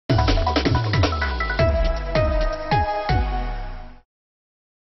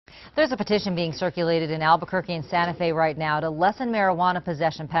There's a petition being circulated in Albuquerque and Santa Fe right now to lessen marijuana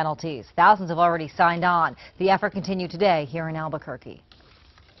possession penalties. Thousands have already signed on. The effort continued today here in Albuquerque.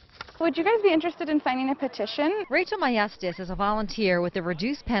 Would you guys be interested in signing a petition? Rachel Mayestis is a volunteer with the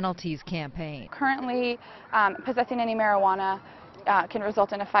Reduce Penalties campaign. Currently, possessing any marijuana can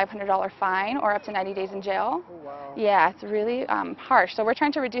result in a $500 fine or up to 90 days in jail. Oh, wow. Yeah, it's really harsh. So we're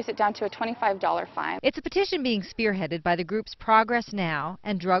trying to reduce it down to a $25 fine. It's a petition being spearheaded by the groups Progress Now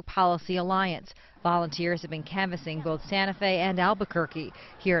and Drug Policy Alliance. Volunteers have been canvassing both Santa Fe and Albuquerque.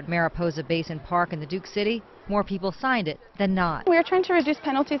 Here at Mariposa Basin Park in the Duke City, more people signed it than not. We are trying to reduce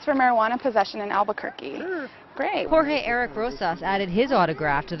penalties for marijuana possession in Albuquerque. Sure. Great. Jorge Eric Rosas added his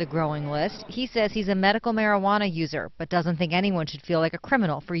autograph to the growing list. He says he's a medical marijuana user, but doesn't think anyone should feel like a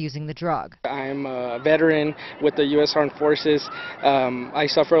criminal for using the drug. I'm a veteran with the U.S. Armed Forces. I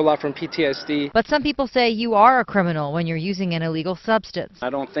suffer a lot from PTSD. But some people say you are a criminal when you're using an illegal substance. I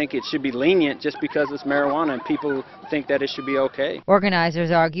don't think it should be lenient just because it's marijuana and people think that it should be okay.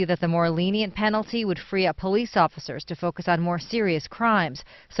 Organizers argue that the more lenient penalty would free up police officers to focus on more serious crimes.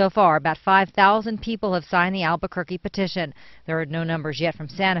 So far, about 5,000 people have signed the Albuquerque petition. There are no numbers yet from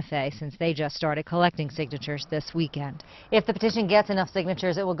Santa Fe since they just started collecting signatures this weekend. If the petition gets enough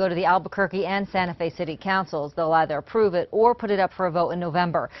signatures, it will go to the Albuquerque and Santa Fe City Councils. They'll either approve it or put it up for a vote in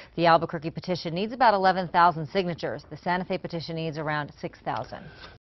November. The Albuquerque petition needs about 11,000 signatures. The Santa Fe petition needs around 6,000.